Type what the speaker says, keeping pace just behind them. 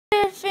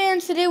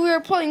friends, today we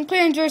are playing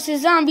Plants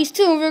vs. Zombies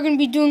 2, and we're going to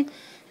be doing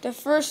the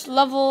first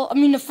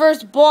the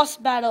first boss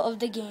battle of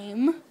the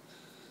game.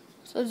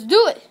 So let's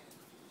do it.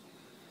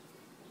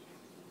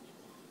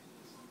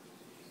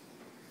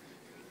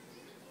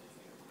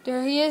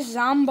 There he is,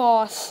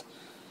 zomboss.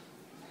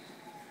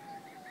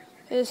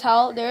 His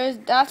health,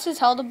 that's his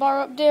health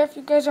bar up there, if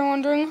you guys are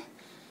wondering.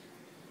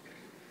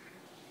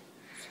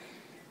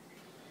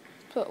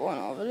 Put one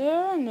over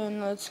there, and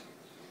then let's...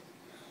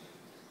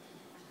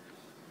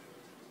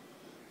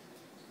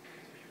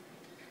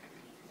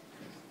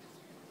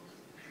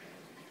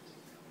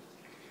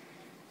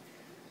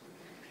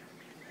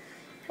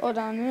 Oh,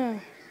 down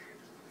there.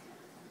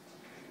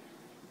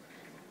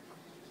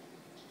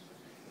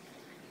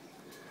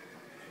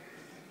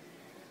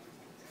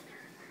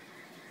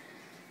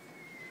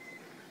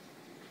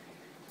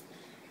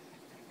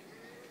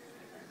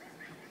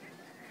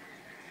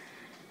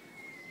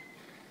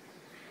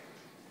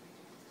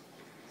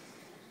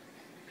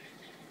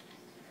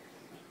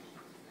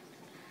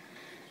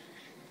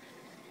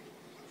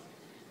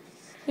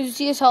 Did you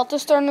see his health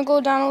is starting to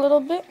go down a little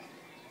bit?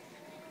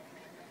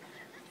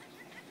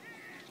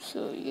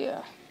 So,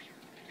 yeah.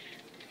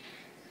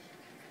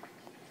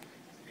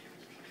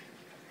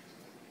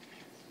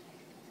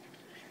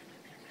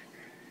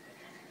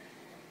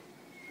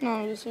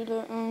 No, you see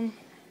that,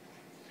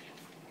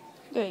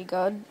 there you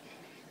go.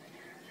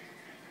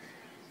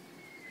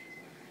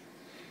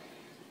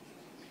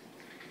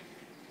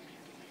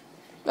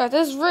 At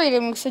this rate, I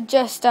would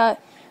suggest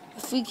that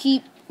if we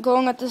keep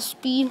going at this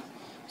speed,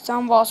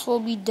 zomboss will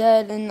be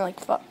dead in like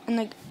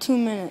 2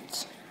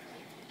 minutes.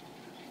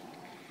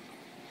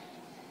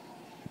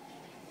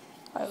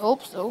 I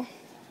hope so.